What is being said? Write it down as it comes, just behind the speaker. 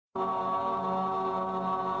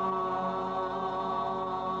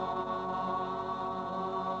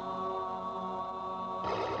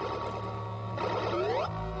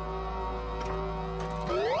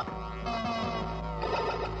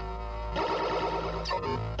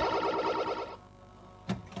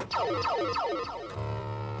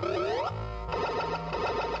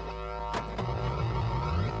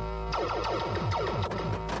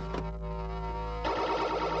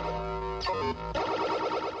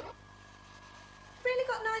Really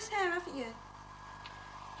got nice hair, haven't you?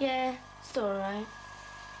 Yeah, it's all right.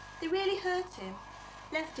 They really hurt him.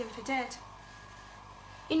 Left him for dead.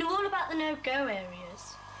 You know all about the no-go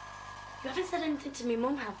areas? You haven't said anything to me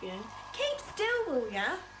mum, have you? Keep still, will ya?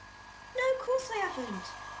 No, of course I haven't.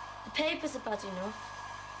 The papers are bad enough.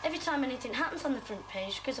 Every time anything happens on the front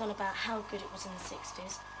page, it goes on about how good it was in the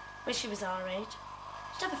 60s, when she was our age.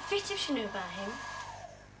 She'd have a fit if she knew about him.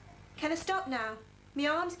 Can I stop now? My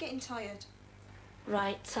arm's getting tired.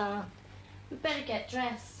 Right, we better get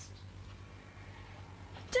dressed.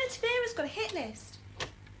 Dirty Vera's got a hit list.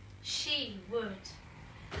 She would.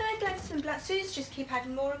 Her Gladstone and Black Suits just keep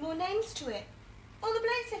adding more and more names to it. All the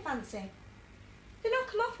blokes they fancy. They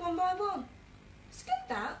knock them off one by one. It's good,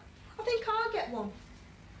 that. I think I'll get one.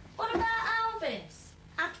 What about Elvis?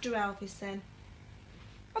 After Elvis, then.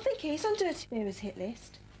 I think he's on Dirty Vera's hit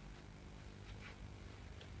list.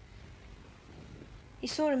 He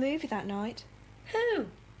saw a movie that night. Who?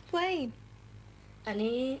 Wayne. And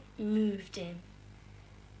he moved him.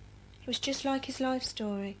 It was just like his life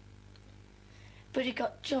story. But he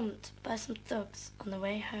got jumped by some thugs on the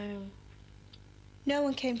way home. No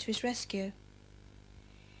one came to his rescue.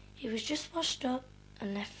 He was just washed up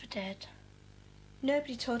and left for dead.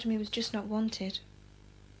 Nobody told him he was just not wanted.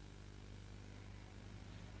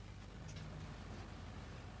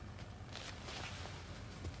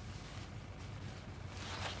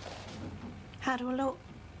 How do I look?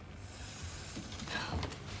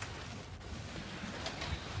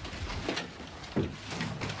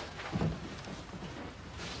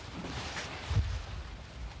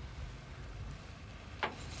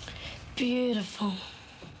 Beautiful.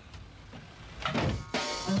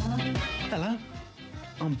 Hello,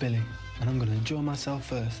 I'm Billy, and I'm going to enjoy myself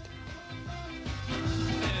first.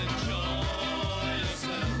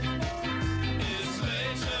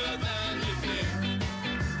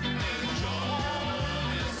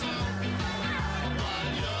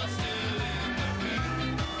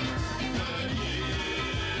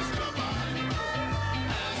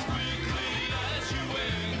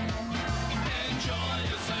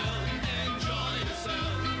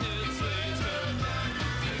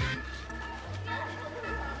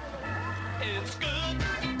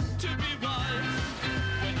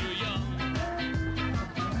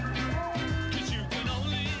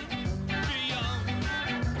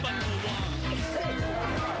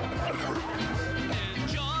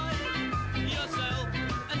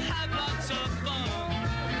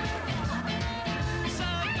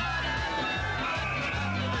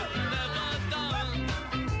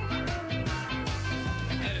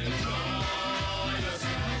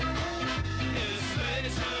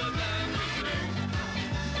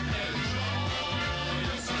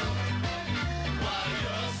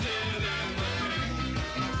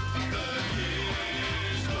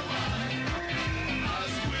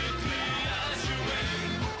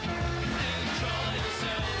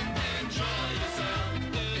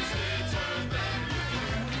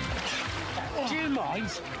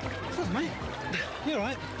 What's mate? You all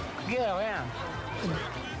right? Yeah, I am.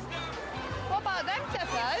 What about them,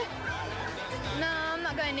 Tefo? No, I'm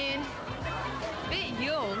not going in. Bit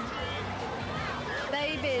young.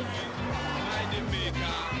 Babies.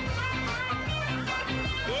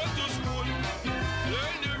 Go to school,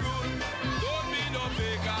 learn the rule, don't be no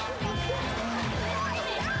faker.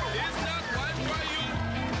 It's not one for you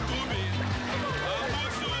to be a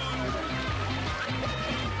good soul.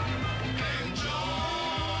 Enjoy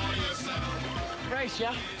yourself. Race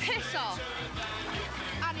ya? Piss off.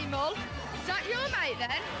 Animal. Is that your mate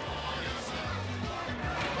then?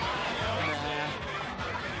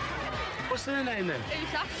 What's their name then?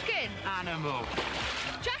 Who's asking? Animal.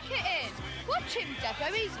 Jack it in. Watch him,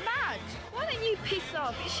 Defo. He's mad. Why don't you piss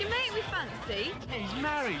off? It's your mate we fancy. He's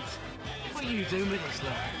married. What are you doing with this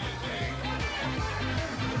lot?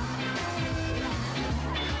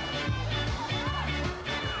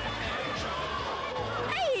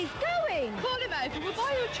 Hey, he's going. Call him over. We'll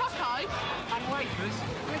buy you a choco. And wafers.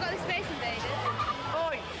 We've got the Space Invaders.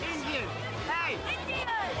 Oi, Indian. Hey. Indian!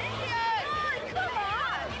 Indian! Oh, come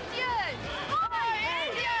on! Indian! Oh,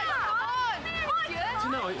 Indian! Come on! Indian!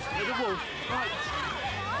 Tonight, at the Wolf. Right.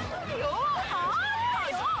 Hurry up!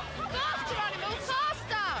 Hurry up!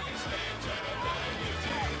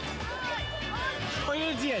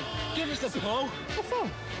 Give us a pull. What for?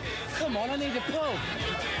 Come on, I need a pull.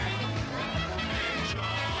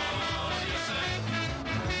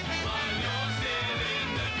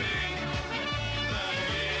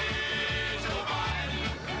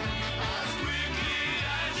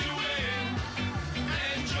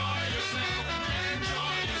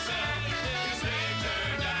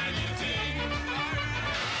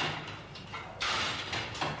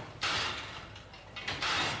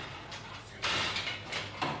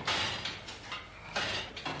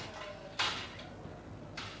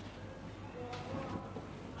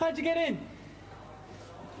 How'd you get in?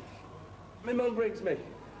 My mum brings me.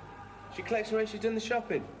 She collects me when she's done the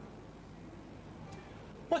shopping.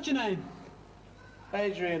 What's your name?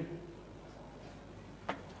 Adrian.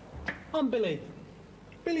 I'm Billy.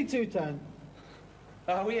 Billy Two-Tone.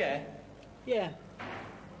 Oh, yeah? Yeah.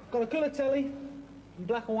 Got a colour telly and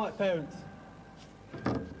black and white parents.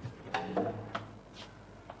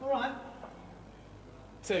 All right.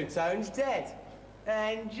 Two-Tone's dead.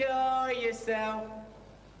 Enjoy yourself.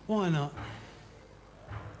 Why not?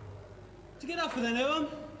 Did you get off with any of them?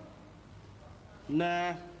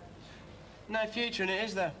 Nah. No future in it,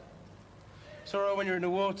 is there? It's all right when you're in the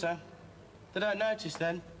water. They don't notice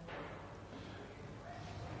then.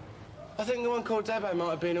 I think the one called Debo might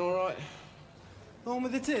have been all right. The one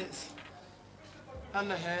with the tits?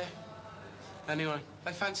 And the hair. Anyway,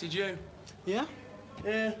 they fancied you. Yeah?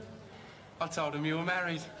 Yeah. I told them you were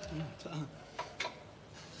married.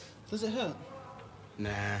 Does it hurt?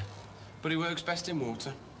 Nah. But he works best in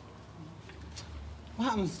water. What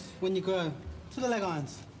happens when you grow to the leg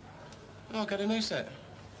irons? Oh, I'll get a new set.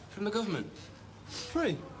 From the government.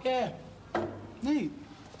 Free? Yeah. Neat.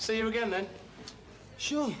 See you again then.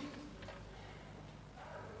 Sure.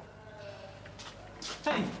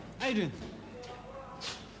 Hey, Adrian.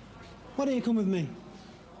 Why don't you come with me?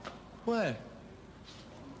 Where?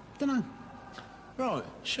 Dunno. Right,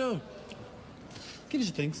 sure. Give us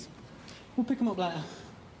your things. We'll pick them up later.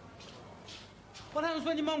 What happens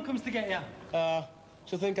when your mum comes to get you?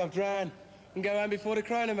 She'll think I've drowned and go home before the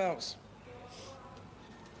corona melts.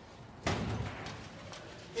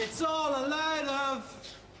 It's all a load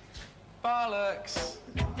of bollocks.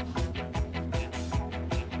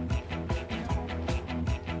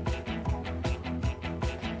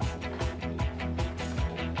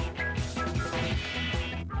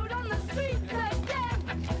 Out on the streets again,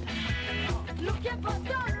 looking for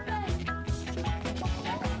something.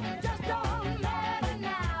 Just don't matter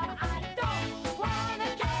now. I don't wanna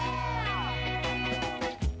care.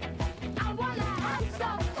 I wanna have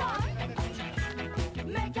some fun,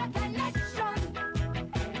 make a connection,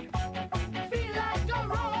 feel like a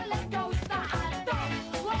roller coaster. I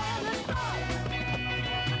don't wanna stop.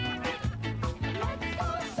 Let's go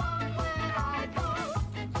somewhere I go.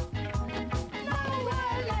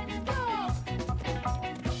 Nowhere, let's go.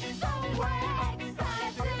 Somewhere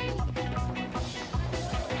exciting.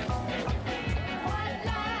 White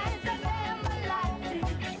lines and amber lighting.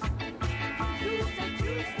 Tuesday,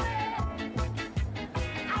 Tuesday.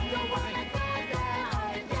 I don't wanna go there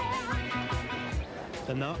again.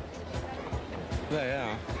 They're not. They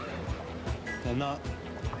are. They're not.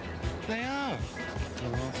 They are.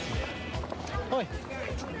 Oi.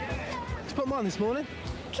 Did you put mine this morning?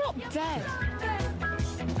 Drop dead.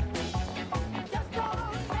 Just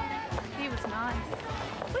don't matter. He was nice.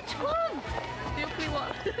 Which one? The ugly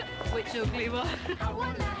one. Which ugly one? I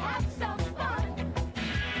wanna have some fun,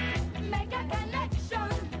 make a connection.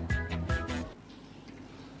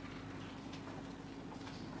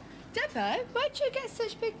 Debo, where'd you get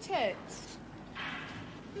such big tits?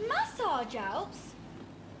 Massage helps.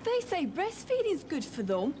 They say breastfeeding's good for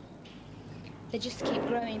them. They just keep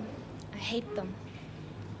growing. I hate them.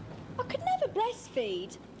 I could never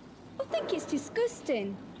breastfeed. I think it's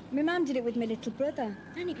disgusting. My mum did it with my little brother,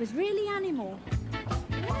 and it was really animal.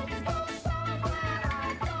 Let's go somewhere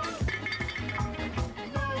I don't.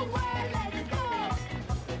 Nowhere, let's go.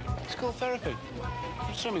 It's called therapy.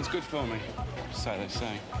 Swimming's good for me. So they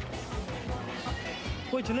say.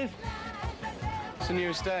 Where'd you live? It's a new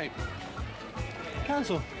estate.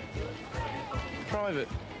 Council. Private.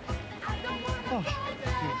 Gosh.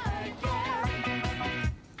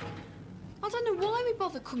 I don't know why we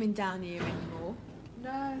bother coming down here anymore.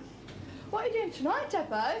 No. What are you doing tonight,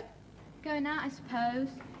 Debo? Going out, I suppose.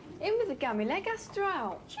 In with the gammy leg, asked her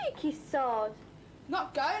out. Cheeky sod.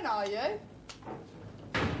 Not going, are you?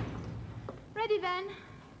 Ready then.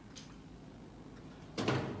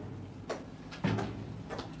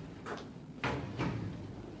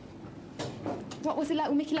 What was it like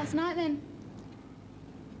with Mickey last night then?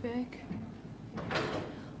 Big.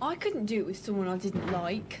 I couldn't do it with someone I didn't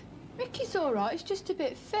like. Mickey's all right, it's just a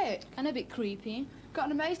bit thick. And a bit creepy. Got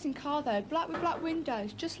an amazing car though, black with black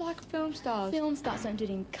windows, just like a film star's. Film stars don't do it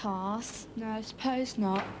in cars. No, I suppose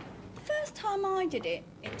not. The first time I did it,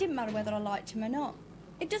 it didn't matter whether I liked him or not.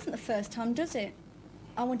 It doesn't the first time, does it?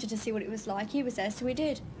 I wanted to see what it was like. He was there, so we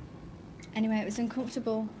did. Anyway, it was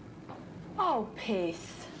uncomfortable. Oh,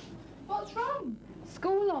 piss. What's wrong?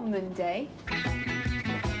 School on Monday.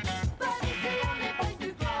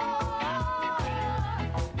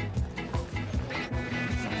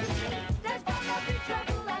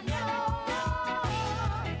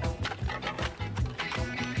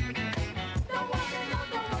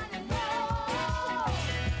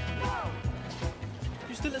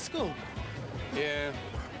 You still at school? Yeah.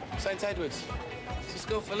 St Edward's. It's a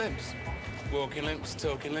school for limps. Walking limps,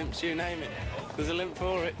 talking limps, you name it. There's a limp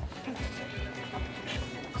for it. Did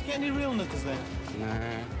you get any real knuckles there? Nah.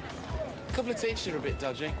 A couple of teachers are a bit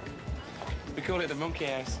dodgy. We call it the monkey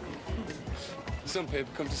house. Some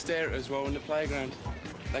people come to stare at us while we're in the playground.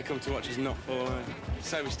 They come to watch us not fall out.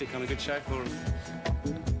 So we stick on a good show for them.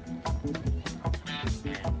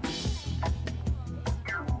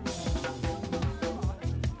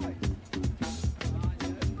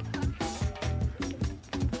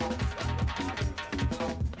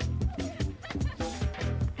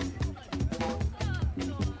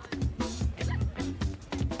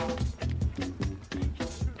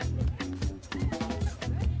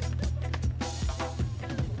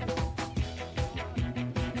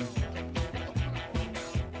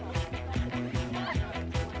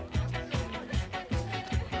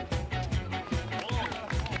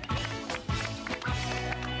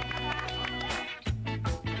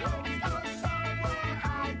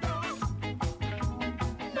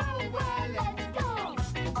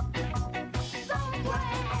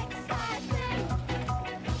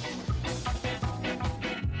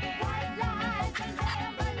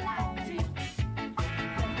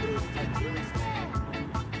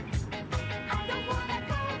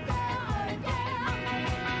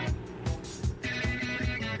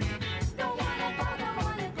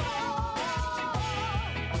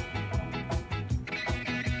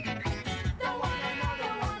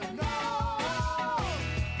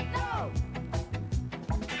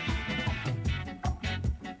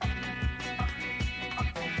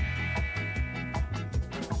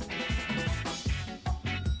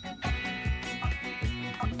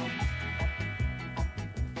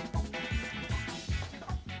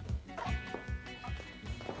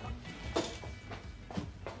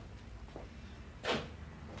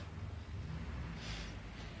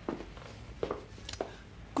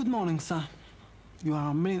 Good morning, sir. You are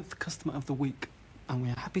our millionth customer of the week, and we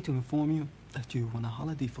are happy to inform you that you won a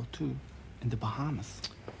holiday for two in the Bahamas.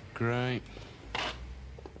 Great.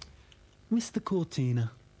 Mr.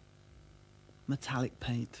 Cortina. Metallic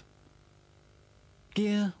paint.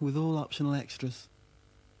 Gear with all optional extras.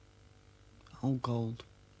 All gold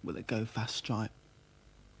with a Go Fast stripe.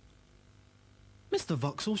 Mr.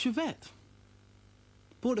 Vauxhall Chevette.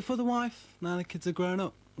 Bought it for the wife. Now the kids are grown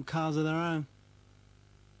up and cars of their own.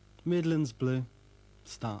 Midlands blue.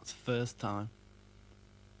 Starts first time.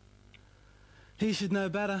 He should know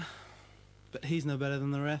better, but he's no better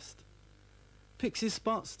than the rest. Picks his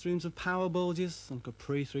spots, dreams of power bulges and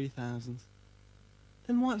Capri 3000s.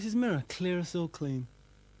 Then wipes his mirror clear as all clean,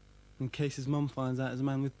 in case his mum finds out as a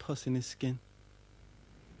man with pus in his skin.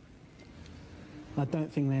 I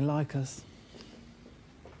don't think they like us.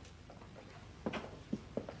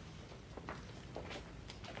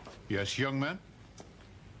 Yes, young man?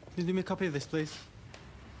 Can you do me a copy of this, please?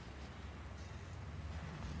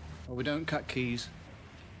 Well, we don't cut keys.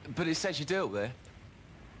 But it says you do up there.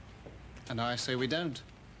 And I say we don't.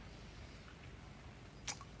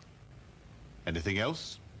 Anything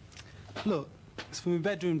else? Look, it's for my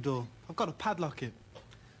bedroom door. I've got to padlock it.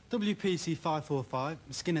 WPC 545,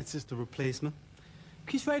 skinhead sister replacement.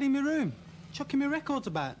 Keeps raiding my room, chucking me records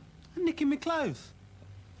about, and nicking me clothes.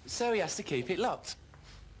 So he has to keep it locked.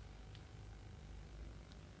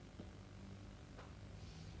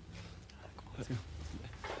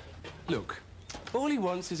 Look, all he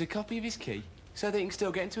wants is a copy of his key so that he can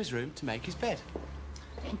still get into his room to make his bed.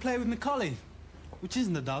 And play with my collie, which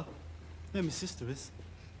isn't a dog. No, my sister is.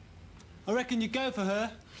 I reckon you go for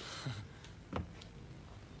her.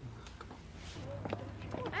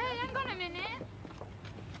 Hey, hang on a minute.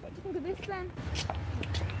 What do you think of this then?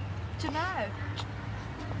 Dunno.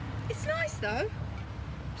 It's nice though.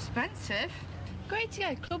 Expensive. Great to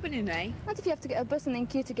go clubbing in, eh? What if you have to get a bus and then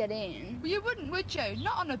queue to get in? Well, you wouldn't, would you?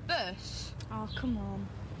 Not on a bus. Oh, come on.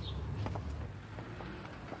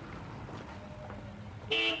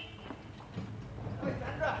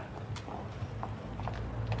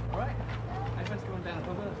 All right.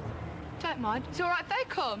 don't mind. It's all right if they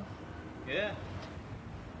come. Yeah.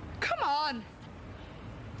 Come on.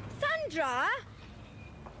 Sandra!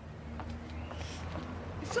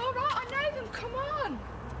 It's all right, I know them. Come on.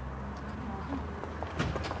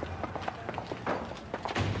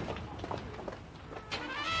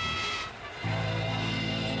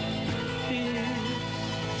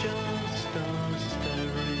 Just a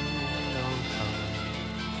stereotype.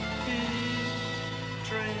 He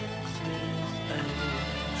drinks his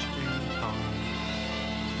age in pint.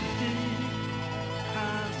 He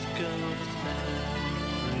has girls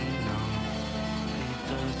every night. He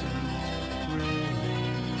doesn't really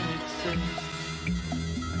exist.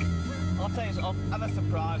 I'll tell you, as a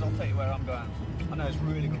surprise, I'll tell you where I'm going. I know it's a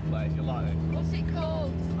really good place, you'll like it. What's it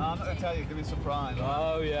called? I'm not going to tell you, give me a surprise.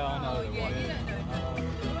 Oh, yeah, I know. Oh, yeah, you don't know.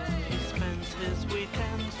 He spends his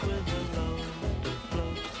weekends with a load of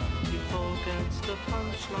blokes. He forgets the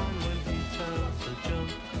punchline when he tells a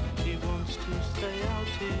joke. He wants to stay out,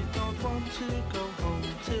 he don't want to go home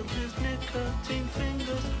till his nicotine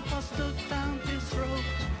fingers are stuck down his throat.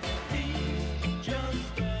 He's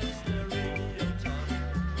just a stereotype.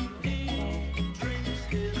 He drinks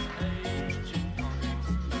his age in pints.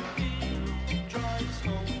 He drives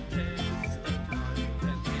home pissed at night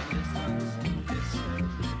and he listens to his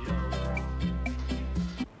stereo.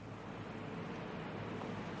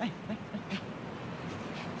 Hey.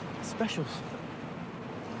 Specials.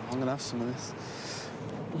 I'm gonna have some of this.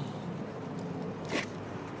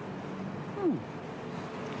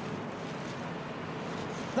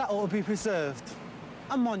 That ought to be preserved.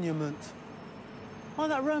 A monument. Like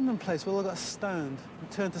that Roman place where they got stoned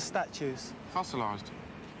and turned to statues. Fossilised.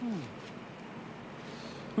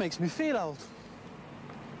 Makes me feel old.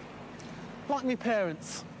 Like me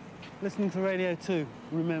parents, listening to Radio 2,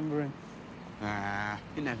 remembering.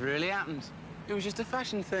 It never really happened. It was just a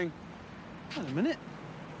fashion thing. Wait a minute.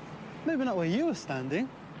 Maybe not where you were standing,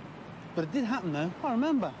 but it did happen though, I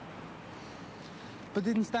remember. But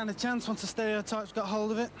didn't stand a chance once the stereotypes got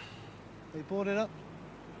hold of it. They bought it up,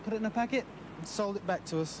 put it in a packet, and sold it back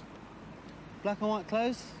to us. Black and white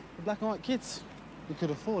clothes for black and white kids who could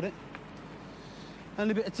afford it.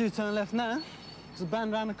 Only bit of two-tone left now. There's a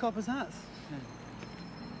band round the coppers' hats.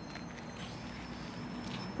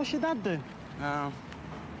 What's your dad do? Oh,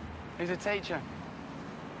 he's a teacher.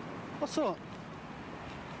 What sort?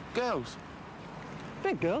 Girls.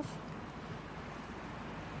 Big girls?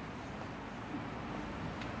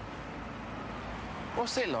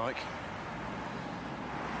 What's it like?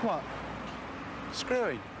 What?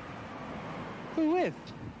 Screwing. Who with?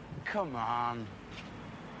 Come on.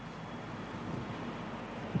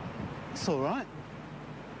 It's all right.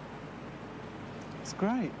 It's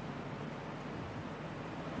great.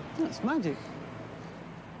 It's magic.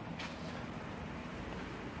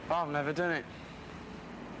 I've never done it.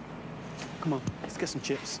 Come on, let's get some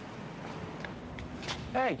chips.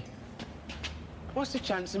 Hey, what's the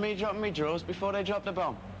chance of me dropping me drawers before they drop the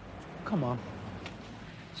bomb? Come on.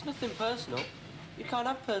 It's nothing personal. You can't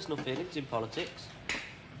have personal feelings in politics.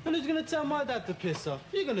 And who's going to tell my dad to piss off?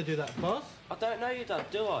 You're going to do that, boss. I don't know your dad,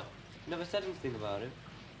 do I? Never said anything about him.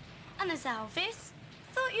 And there's Elvis.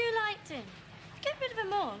 Thought you liked him. Get rid of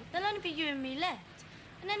them all, there'll only be you and me left.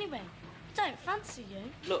 And anyway, I don't fancy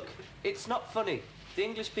you. Look, it's not funny. The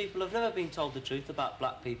English people have never been told the truth about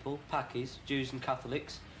black people, Pakis, Jews and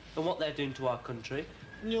Catholics, and what they're doing to our country.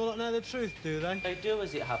 And you all don't know the truth, do they? They do,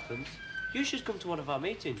 as it happens. You should come to one of our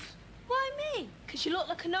meetings. Why me? Because you look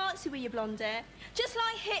like a Nazi with your blonde hair. Just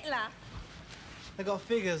like Hitler. They got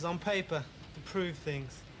figures on paper to prove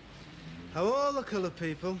things. How all the coloured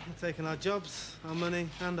people are taking our jobs, our money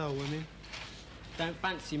and our women. Don't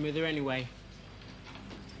fancy mother anyway.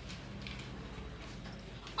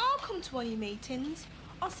 I'll come to one of your meetings.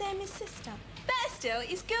 I'll say I'm his sister. Better still,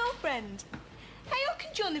 his girlfriend. Hey, I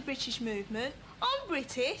can join the British movement. I'm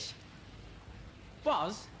British.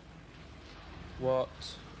 Buzz? What?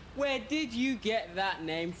 Where did you get that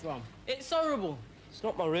name from? It's horrible. It's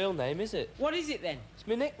not my real name, is it? What is it then? It's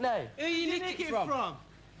my nickname. Who you nick it from?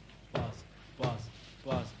 Buzz, Buzz,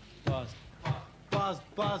 Buzz, Buzz, Buzz, Buzz,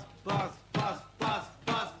 Buzz, Buzz, Buzz, Buzz,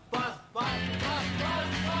 Buzz, Buzz, Buzz, Buzz,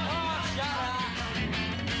 Oh, shut up.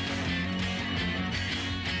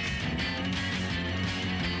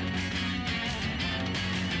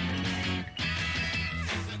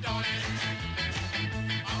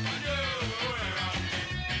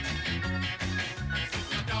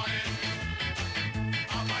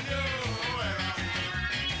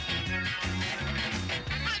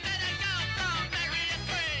 I met a girl from Mary and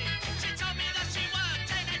Queen. She told me that she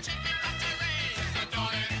worked in a chicken factory.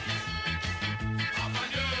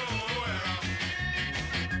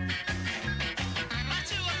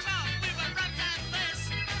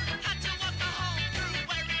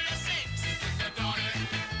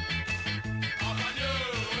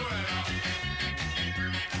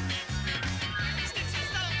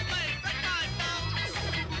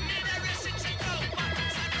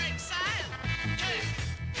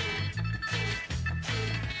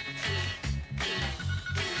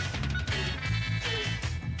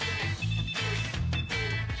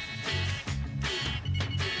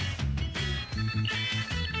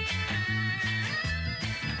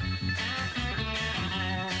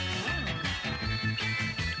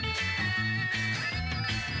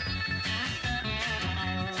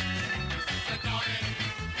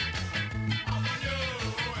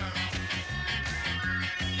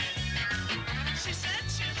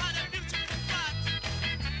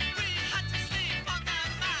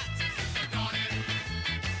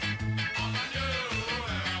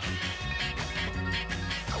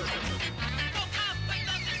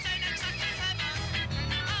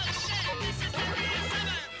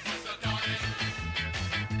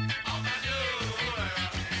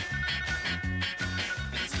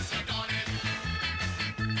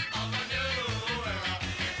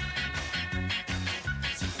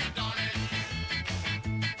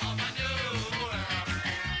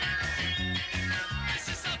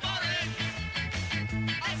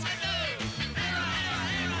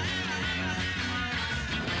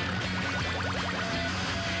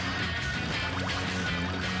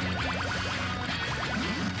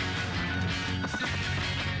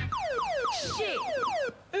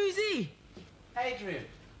 Adrian.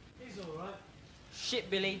 He's all right. Shit,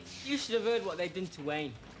 Billy. You should have heard what they done to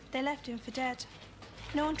Wayne. They left him for dead.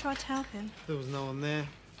 No one tried to help him. There was no one there.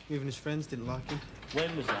 Even his friends didn't like him.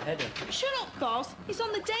 Wayne was a header. Shut up, boss. He's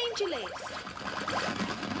on the danger list.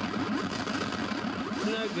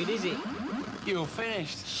 No good, is it? You're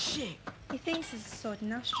finished. Shit. He thinks he's a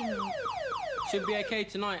sodden astronaut. Should be okay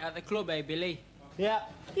tonight at the club, eh, Billy? Yeah.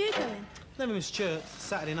 You going? Never miss church.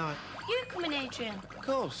 Saturday night. You coming, Adrian? Of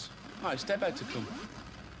course. Right, it's Debo to come.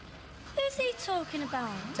 Who's he talking about?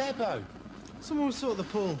 Debo. Someone will sort the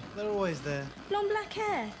pool. They're always there. Long black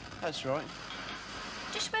hair. That's right.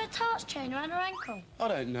 Just wear a torch chain around her ankle. I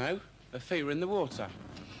don't know. Her feet were in the water.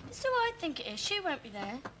 So I think it is. She won't be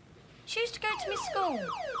there. She used to go to my school.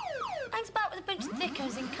 Hangs about with a bunch of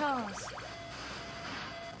thickos in cars.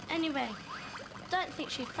 Anyway, don't think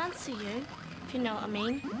she'd fancy you, if you know what I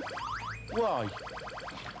mean. Why?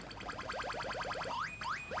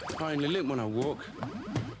 I only look when I walk.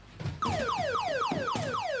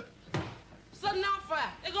 Sudden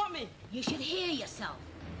outfire! They got me! You should hear yourself.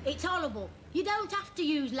 It's horrible. You don't have to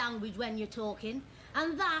use language when you're talking,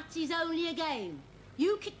 and that is only a game.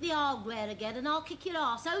 You kick the hardware again and I'll kick your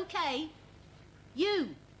arse, OK? You,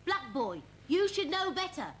 black boy, you should know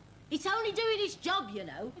better. It's only doing its job, you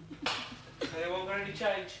know. Anyone got any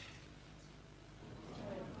change?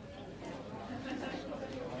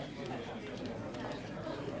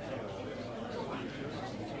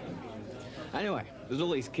 Anyway, there's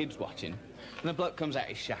all these kids watching, and the bloke comes out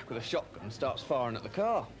his shack with a shotgun and starts firing at the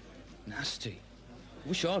car. Nasty.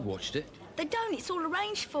 Wish I'd watched it. They don't. It's all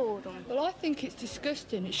arranged for them. Well, I think it's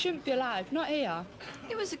disgusting. It shouldn't be allowed, not here.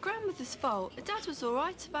 It was the grandmother's fault. The dad was all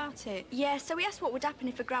right about it. Yeah, so we asked what would happen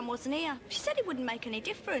if a gran wasn't here. She said it wouldn't make any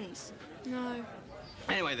difference. No.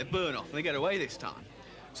 Anyway, they burn off and they get away this time.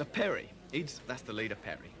 So Perry, that's the leader,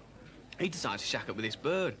 Perry, he decides to shack up with this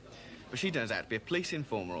bird. But she turns out to be a police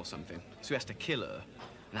informer or something, so he has to kill her.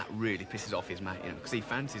 And that really pisses off his mate, you know, because he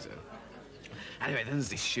fancies her. Anyway, then there's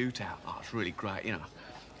this shootout. Oh, it's really great, you know.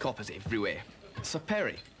 Coppers everywhere. So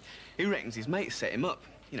Perry, he reckons his mate set him up,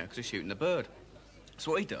 you know, because he's shooting the bird.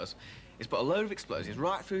 So what he does is put a load of explosives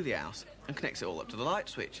right through the house and connects it all up to the light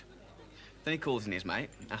switch. Then he calls in his mate,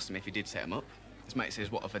 asks him if he did set him up. His mate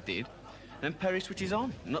says, what if I did? And then Perry switches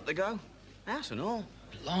on, and up they go. House and all.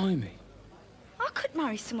 Blimey. I could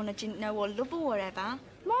marry someone I didn't know or love or whatever.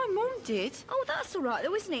 My mum did. Oh, that's all right,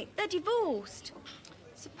 though, isn't it? They're divorced.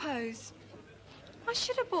 Suppose. I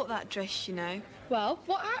should have bought that dress, you know. Well,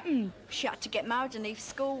 what happened? She had to get married and leave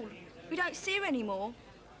school. We don't see her anymore.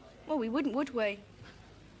 Well, we wouldn't, would we? Do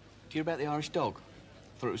you hear about the Irish dog?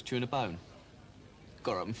 Thought it was chewing a bone.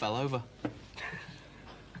 Got up and fell over.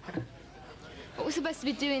 What we're supposed to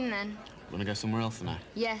be doing then? Want to go somewhere else tonight?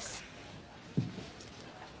 Yes.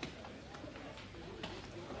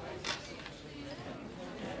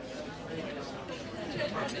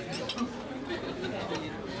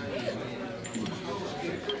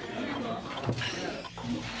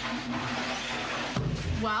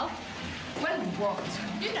 Well, what?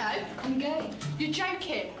 You know, I'm gay. You're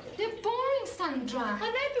joking. You're boring, Sandra. I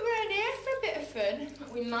know, but we're only here for a bit of fun.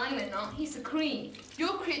 But we mind it not. He's a creep.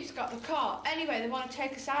 Your creep's got the car. Anyway, they want to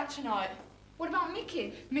take us out tonight. What about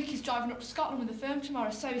Mickey? Mickey's driving up to Scotland with the firm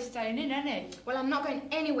tomorrow, so he's staying in, isn't he? Well, I'm not going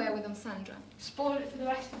anywhere with him, Sandra. Spoil it for the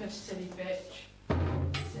rest of us, silly bitch.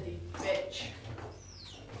 Silly bitch.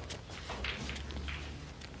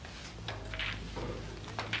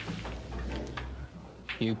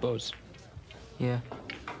 You Buzz? Yeah.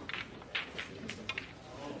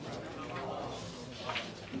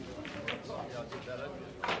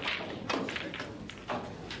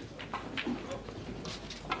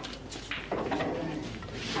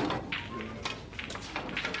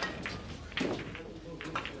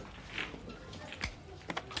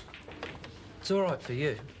 It's all right for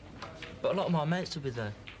you, but a lot of my mates will be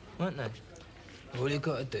there, won't they? All you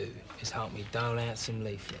got to do is help me dole out some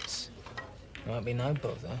leaflets. Won't be no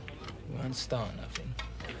bother. We won't start nothing.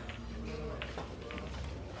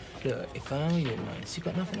 Look, if I were your mates, you've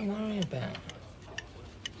got nothing to worry about.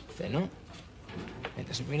 If they're not, it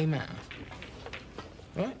doesn't really matter.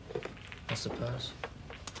 Right? I suppose.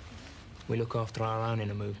 We look after our own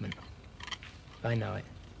in a movement. They know it.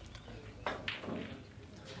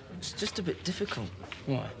 It's just a bit difficult.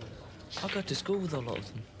 Why? I go to school with a lot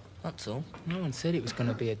of them, that's all. No one said it was going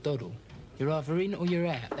to be a doddle. You're either in or you're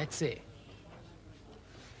out, that's it.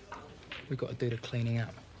 We've got to do the cleaning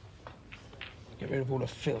up. Get rid of all the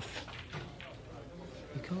filth.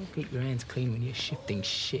 You can't keep your hands clean when you're shifting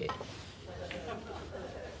shit.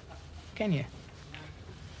 Can you?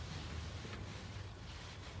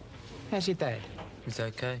 How's your dad? He's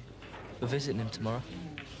okay. We're visiting him tomorrow.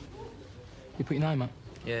 You put your name up?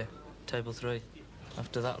 Yeah, table 3.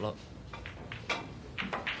 After that lot.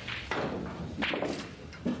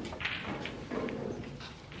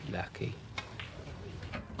 Lucky.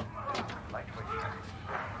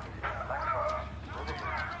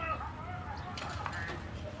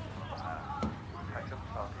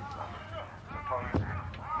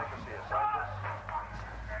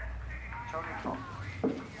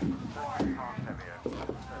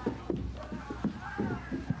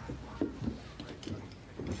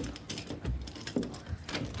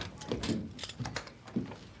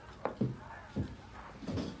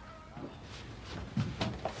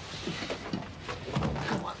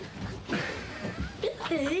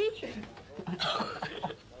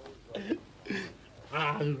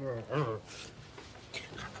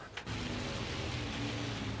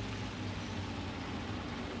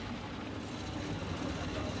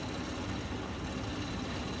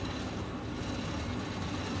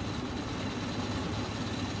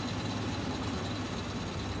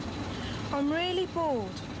 I'm really bored.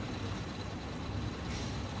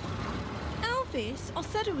 Elvis, I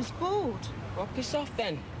said I was bored. Well, piss off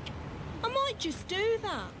then. I might just do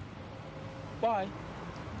that. Bye.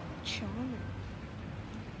 Charming.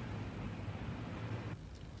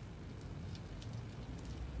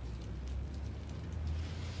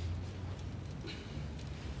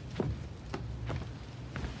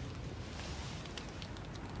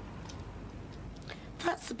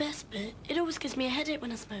 That's the best bit. It always gives me a headache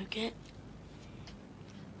when I smoke it.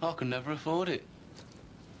 I can never afford it.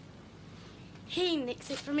 He nicks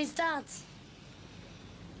it from his dad's.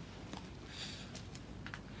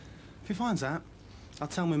 If he finds out, I'll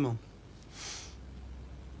tell my mum.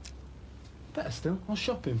 Better still, I'll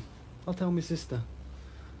shop him. I'll tell my sister.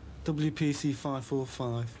 WPC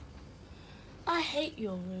 545. I hate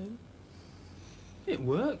your room. It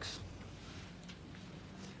works.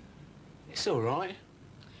 It's all right.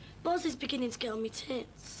 Boz is beginning to get on me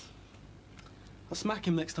tits. I'll smack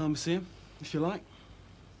him next time I see him, if you like.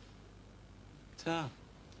 Ta.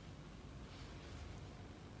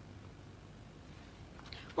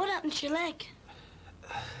 What happened to your leg?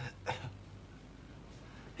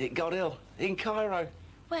 It got ill in Cairo,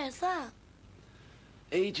 Where's that?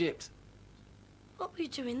 Egypt. What were you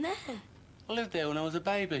doing there? I lived there when I was a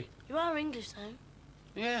baby. You are English,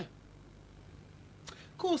 though. Yeah.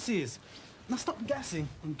 Of course he is. Now stop gassing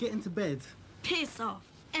and get into bed. Piss off.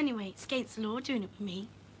 Anyway, it's against the law doing it with me.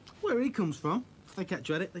 Where he comes from, if they catch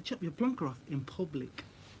you at it, they chop your plunker off in public.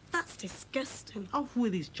 That's disgusting. Off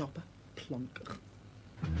with his chopper. Plunk.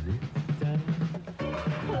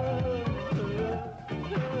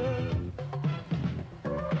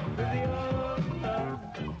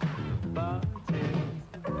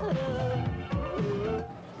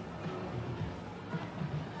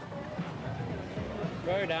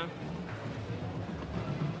 Rhoda.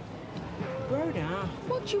 Rhoda.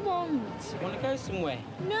 What do you want? Want to go somewhere?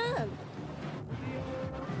 No.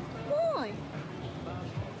 Why?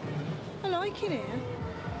 I like it here.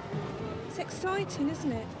 It's exciting,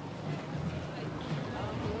 isn't it?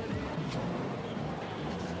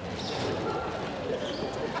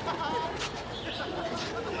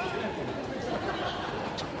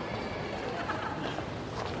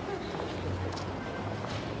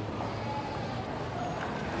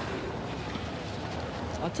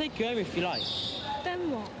 I'll take you home if you like.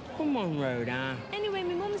 Then what? Come on, Rhoda. Anyway,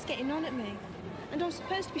 my mum's getting on at me. And I'm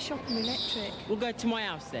supposed to be shopping electric. We'll go to my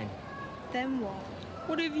house then. Then what?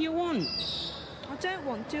 Whatever you want. I don't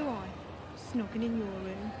want, do I? Snogging in your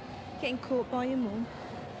room. Getting caught by your mum.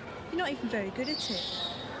 You're not even very good at it.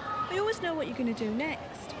 I always know what you're going to do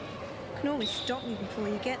next. You can always stop me before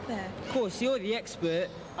you get there. Of course, you're the expert.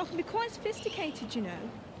 I can be quite sophisticated, you know.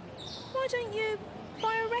 Why don't you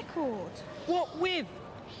buy a record? What with?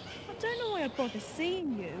 I don't know why I'd bother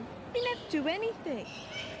seeing you. You never do anything.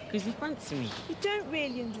 Because you fancy me. You don't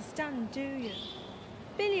really understand, do you?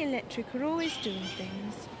 Billy and Electric are always doing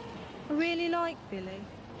things. I really like Billy.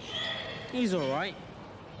 He's all right.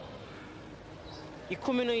 You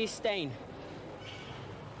coming or you staying?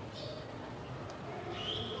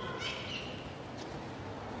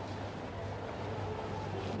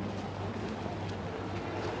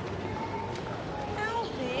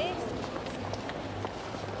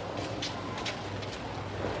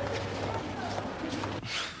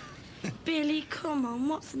 Billy, come on,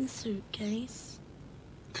 what's in the suitcase?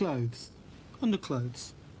 Clothes.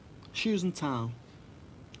 Underclothes. Shoes and towel.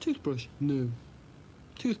 Toothbrush, new.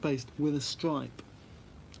 Toothpaste with a stripe.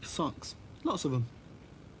 Socks, lots of them.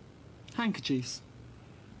 Handkerchiefs.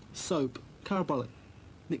 Soap, carabolic.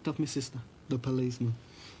 Nicked off my sister, the policeman.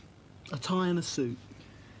 A tie and a suit.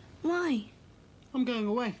 Why? I'm going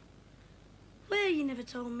away. you never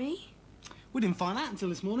told me. We didn't find out until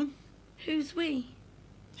this morning. Who's we?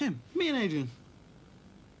 Him, me and Adrian.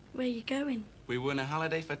 Where you going? We won a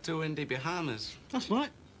holiday for two in the Bahamas. That's right.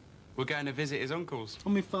 We're going to visit his uncles.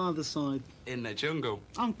 On my father's side. In the jungle.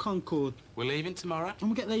 I'm Concord. We're leaving tomorrow. And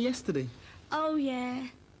we get there yesterday. Oh, yeah.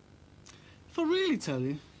 If I really tell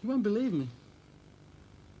you, you won't believe me.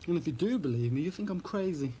 And if you do believe me, you think I'm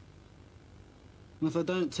crazy. And if I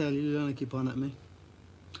don't tell you, you'll only keep on at me.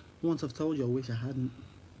 Once I've told you, I wish I hadn't.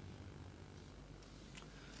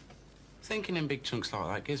 Thinking in big chunks like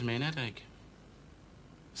that gives me an headache.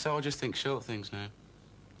 So I just think short things now.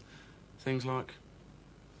 Things like,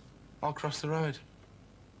 I'll cross the road.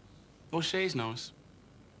 Or she's nice.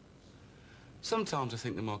 Sometimes I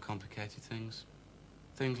think the more complicated things.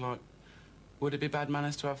 Things like, would it be bad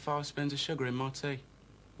manners to have 5 spoons of sugar in my tea?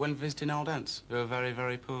 When visiting old aunts who are very,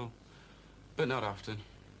 very poor. But not often.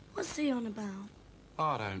 What's he on about?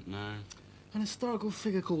 I don't know. An historical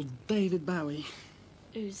figure called David Bowie.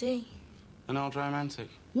 Who's he? An old romantic.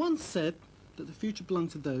 Once said that the future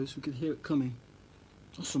belonged to those who could hear it coming.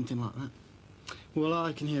 Or something like that. Well,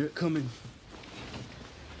 I can hear it coming.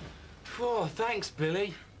 Oh, thanks,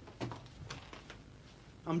 Billy.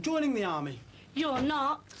 I'm joining the army. You're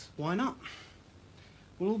not. Why not?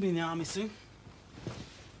 We'll all be in the army soon.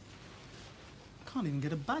 Can't even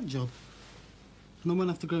get a bad job. And I won't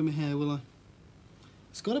have to grow my hair, will I?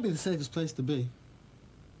 It's got to be the safest place to be.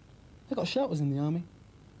 They got shelters in the army.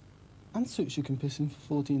 And suits you can piss in for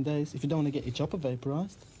 14 days if you don't want to get your chopper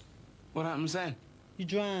vaporised. What happens then? You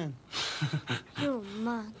drown. You're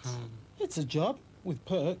mad. It's a job with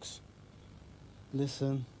perks.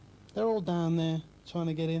 Listen, they're all down there trying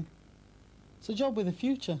to get in. It's a job with a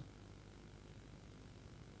future.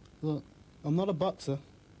 Look, I'm not a boxer.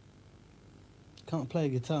 Can't play a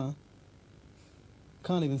guitar.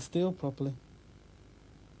 Can't even steal properly.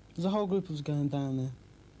 There's a whole group of us going down there.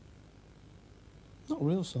 Not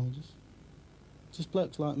real soldiers. Just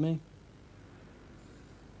blokes like me.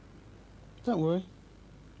 Don't worry.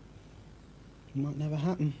 It might never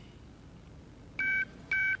happen.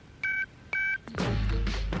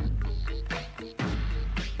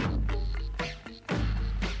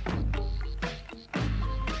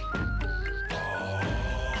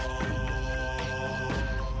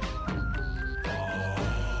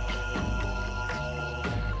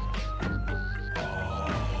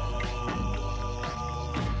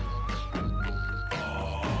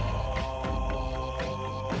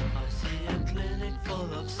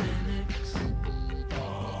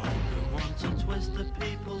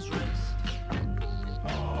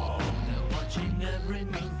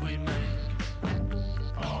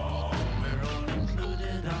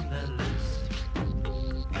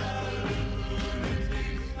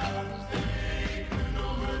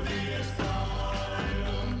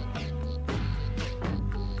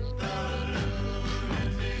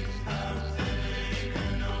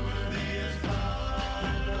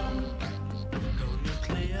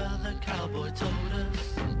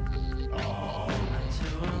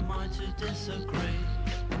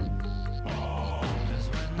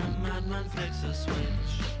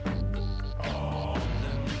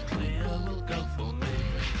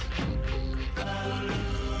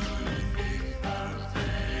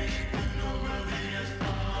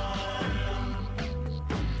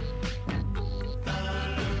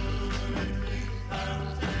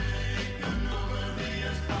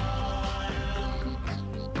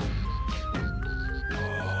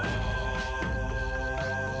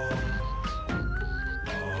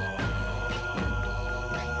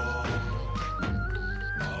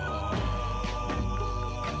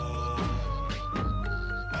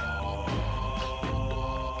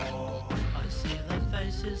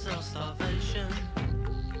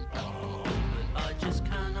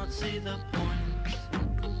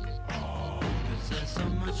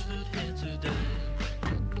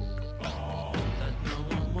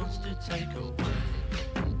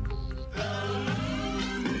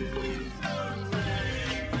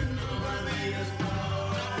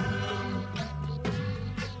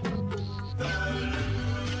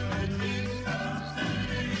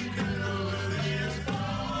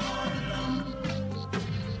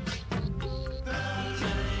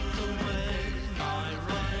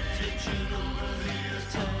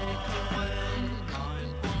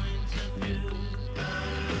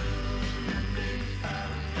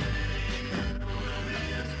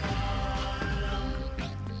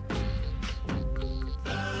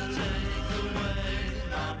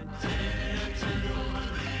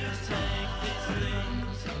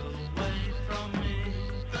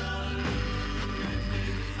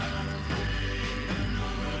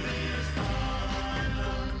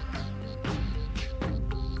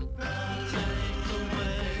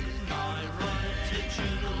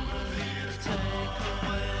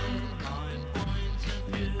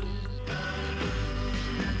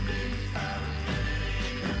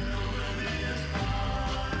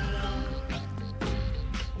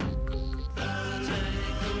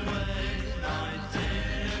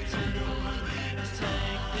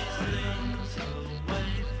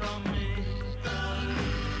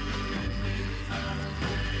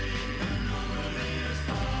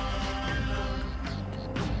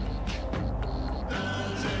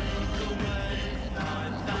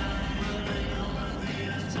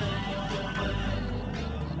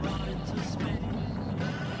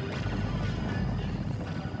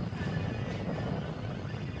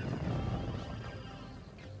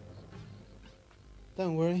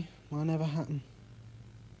 Don't worry, might never happen.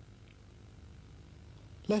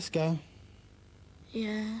 Let's go.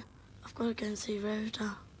 Yeah, I've got to go and see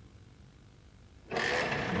Rhoda.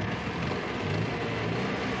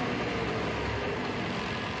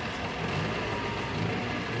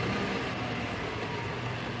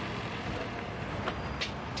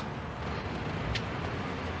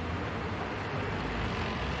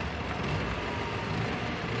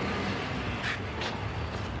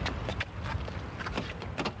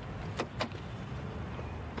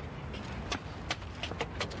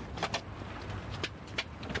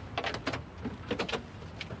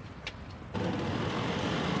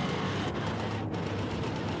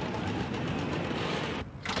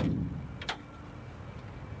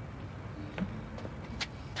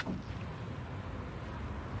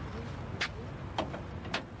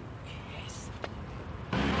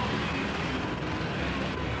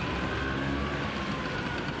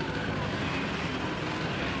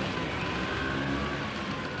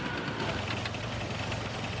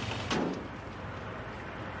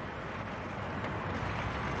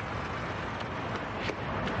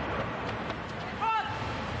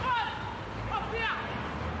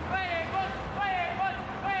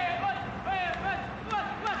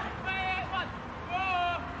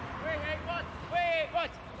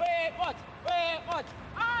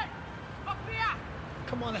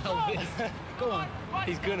 Come on, Elvis. Go on.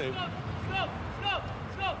 He's gonna. Stop! Stop!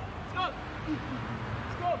 Stop! Stop!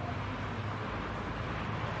 Stop!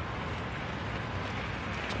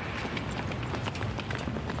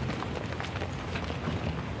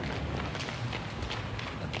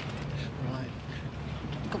 Right.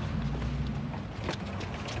 Come on.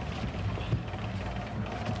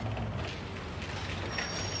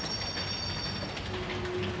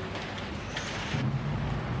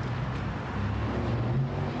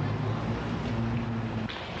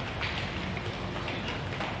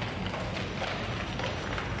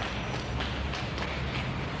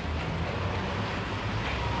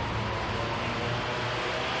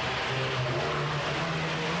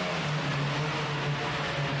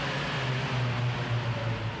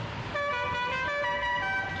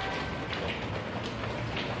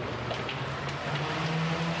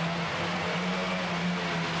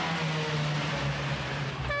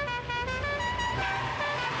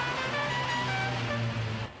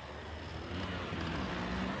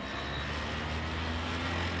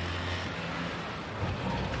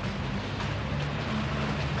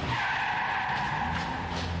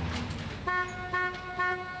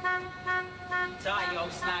 Tight, you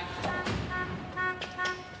old snag.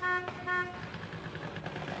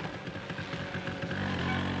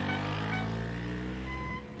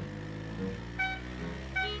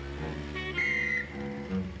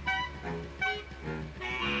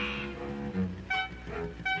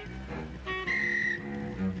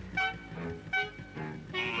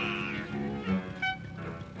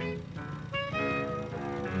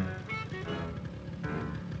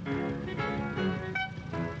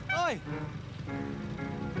 Oi!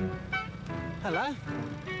 Hello?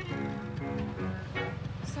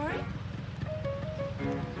 Sorry?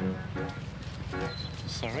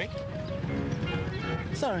 Sorry?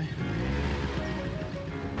 Sorry.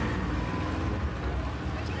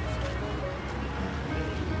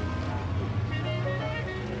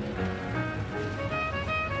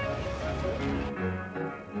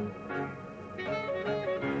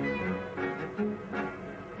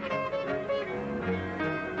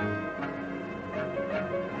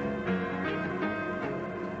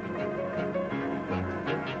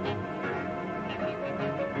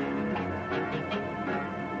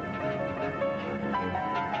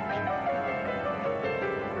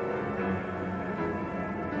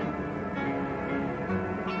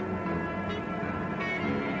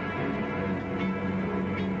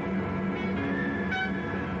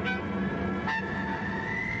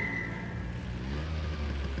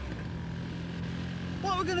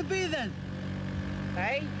 What are we gonna be then?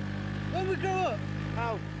 Hey? When we grow up?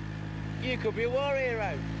 Oh, you could be a war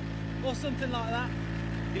hero. Or something like that.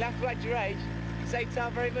 You'll have to act your age. Say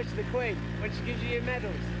time very much to the Queen when she gives you your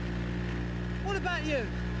medals. What about you?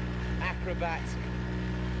 Acrobat.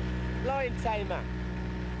 Lion tamer.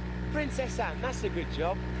 Princess Anne, that's a good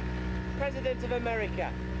job. President of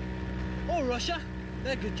America. Or Russia.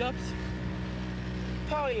 They're good jobs.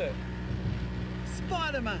 Pilot.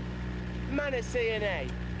 Spider-Man. Man at CNA.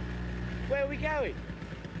 Where are we going?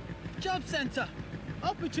 Job centre.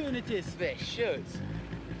 Opportunities. There should.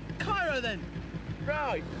 Cairo then.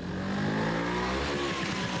 Right.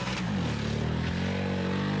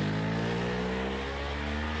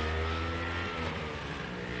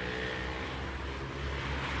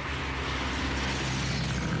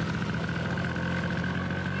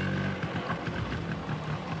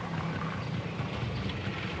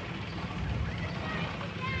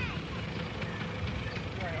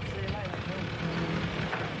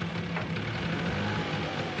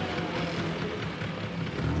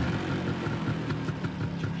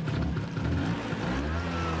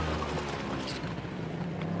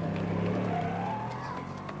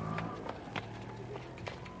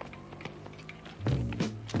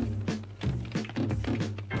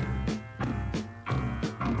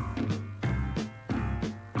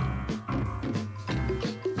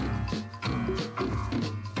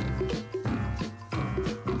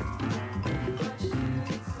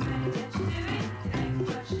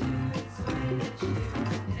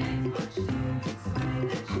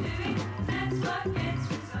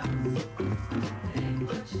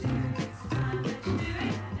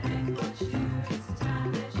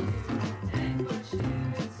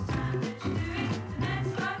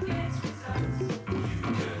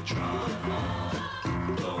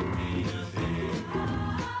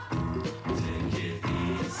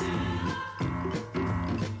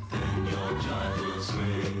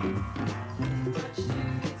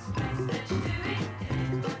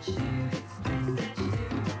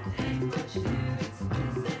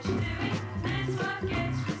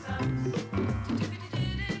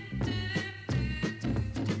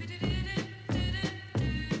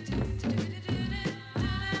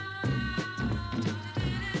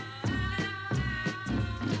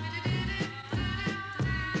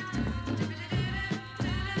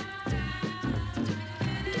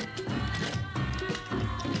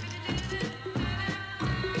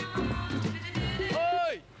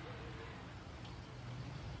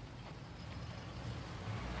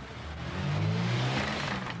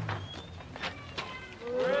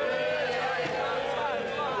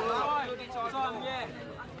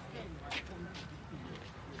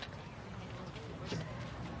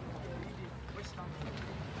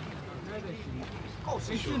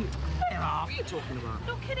 shouldn't. What are you talking about?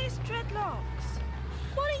 Look at his dreadlocks.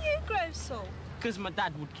 Why don't you grow some? Because my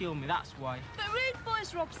dad would kill me, that's why. But rude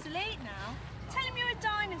boys are obsolete now. Tell him you're a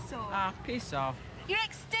dinosaur. Ah, piss off. You're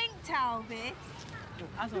extinct, Elvis. Look,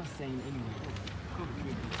 as I was saying anyway, come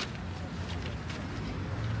here.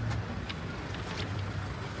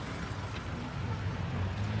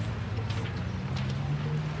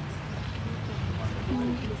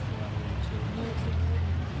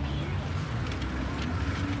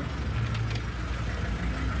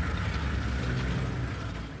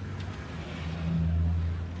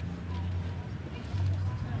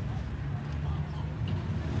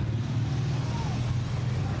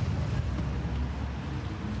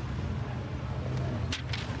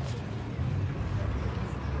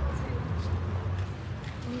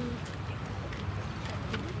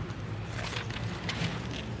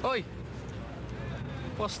 Oi!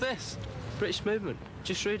 What's this? British movement.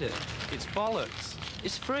 Just read it. It's bollocks.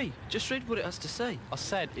 It's free. Just read what it has to say. I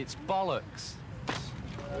said it's bollocks.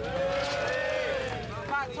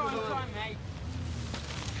 Back time, mate.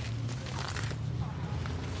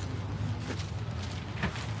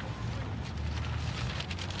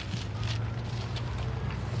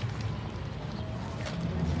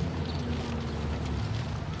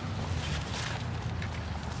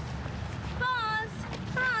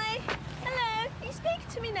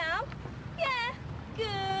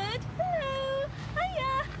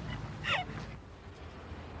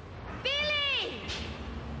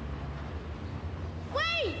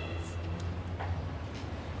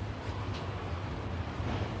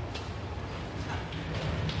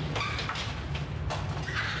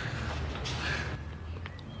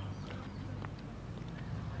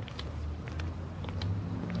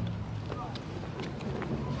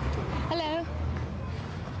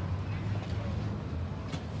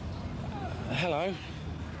 Hello.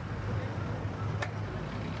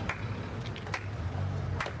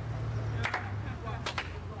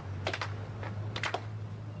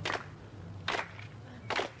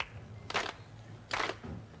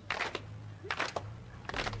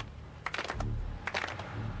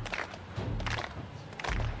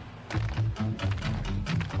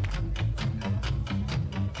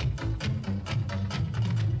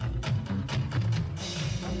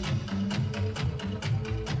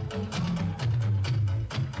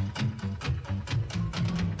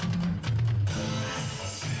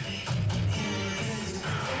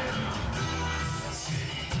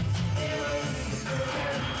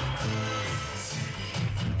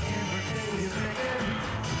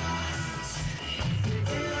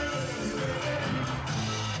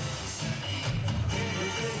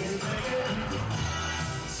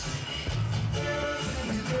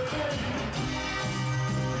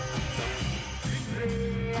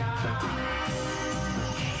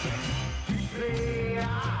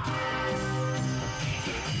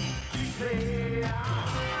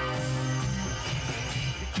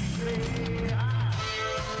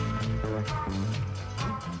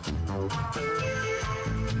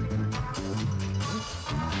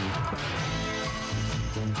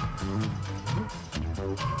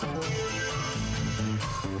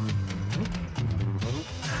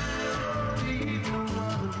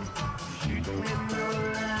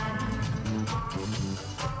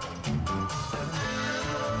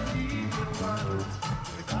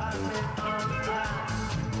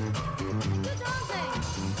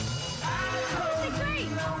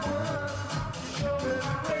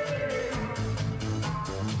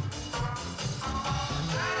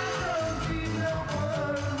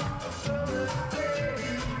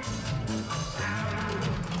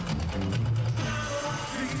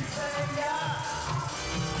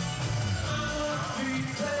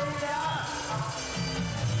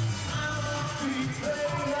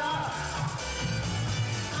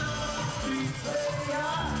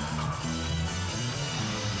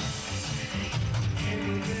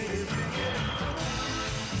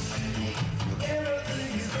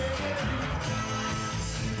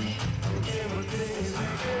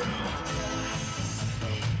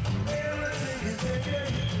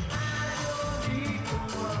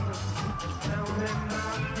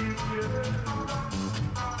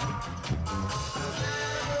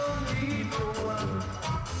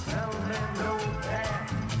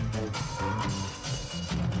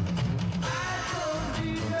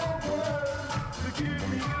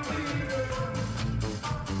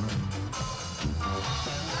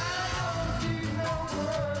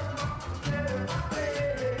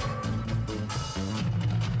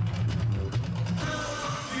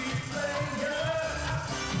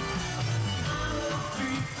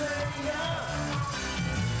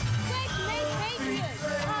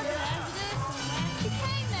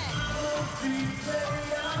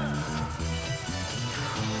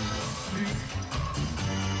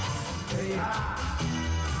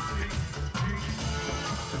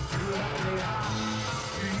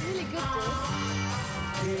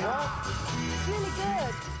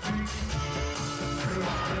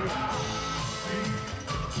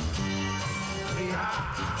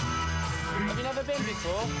 been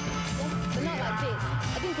before? Yes, but not like this.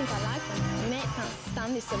 I didn't think I liked them. My mates can't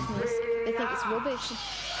stand this sort of mess. They think it's rubbish.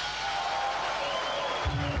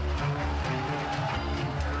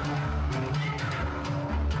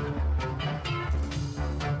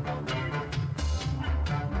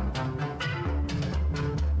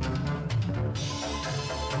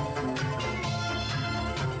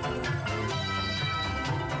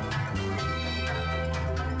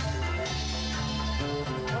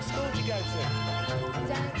 What school did you go to?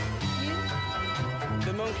 Dad, you?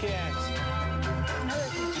 The Monkey House. I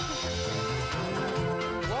work in a chicken...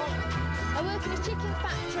 What? I work in a chicken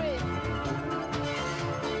factory.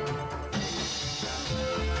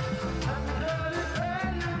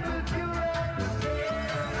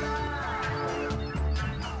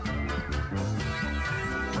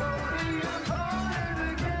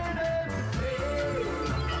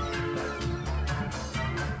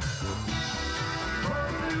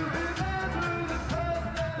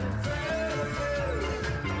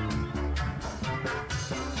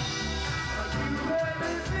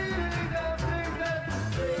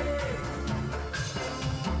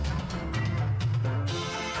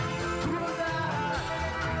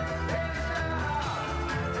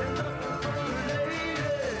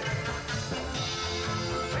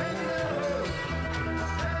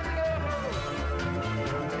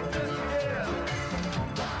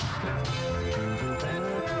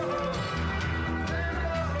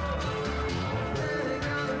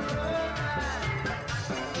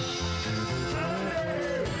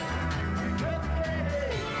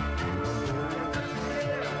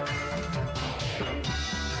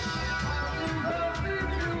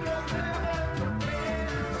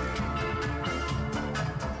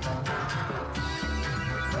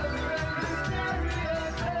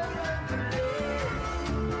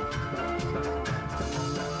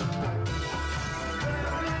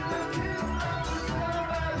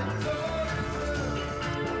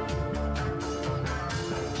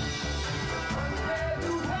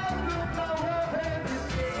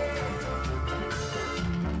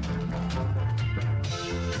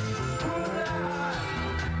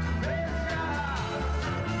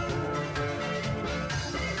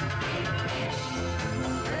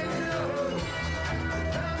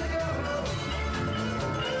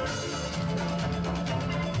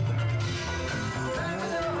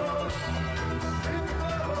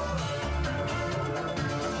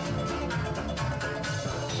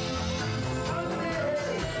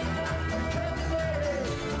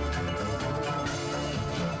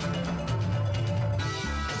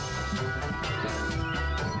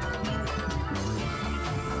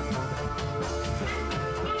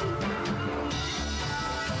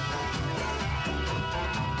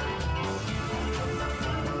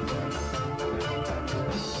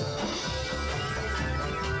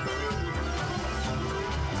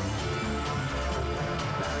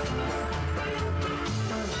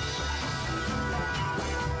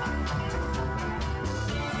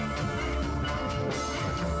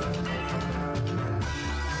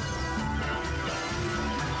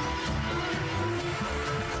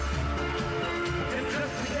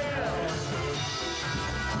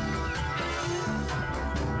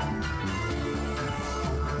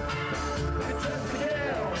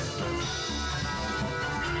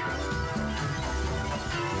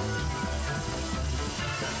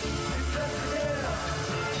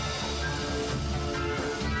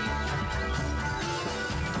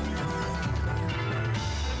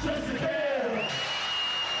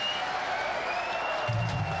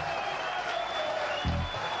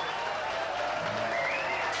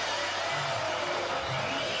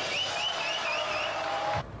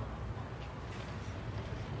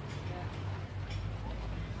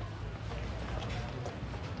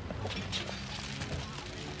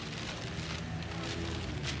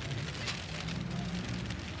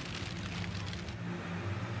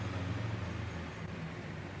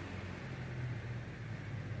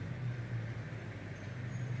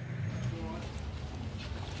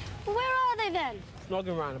 Where are they then?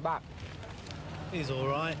 Snogging round the back. He's all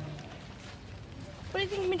right. What do you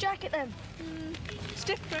think of my jacket then? It's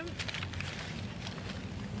different.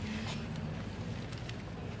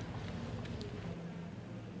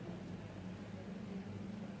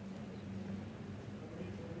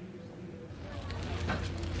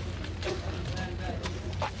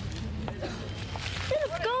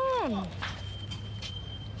 They've gone.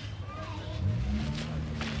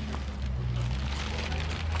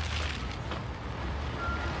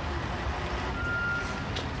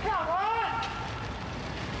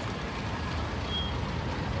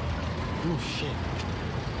 Oh, shit.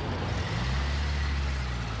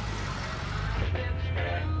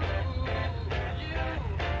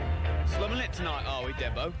 boy,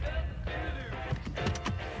 Debo.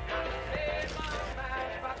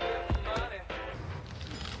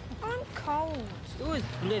 I'm cold. It was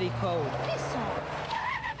bloody cold. Piss off.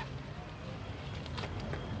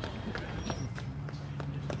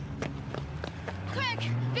 Quick,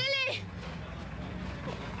 Billy!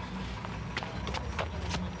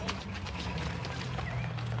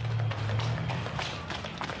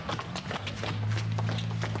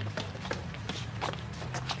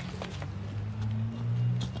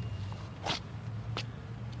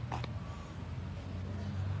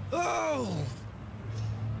 Oh!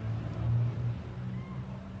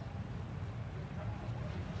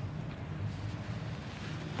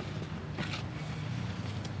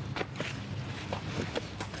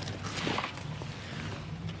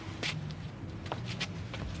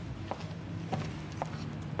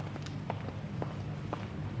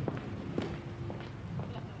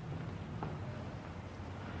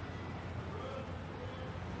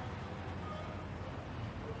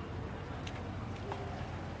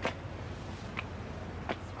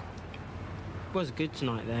 It was good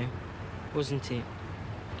tonight, though, wasn't it?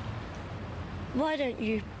 Why don't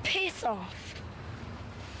you piss off?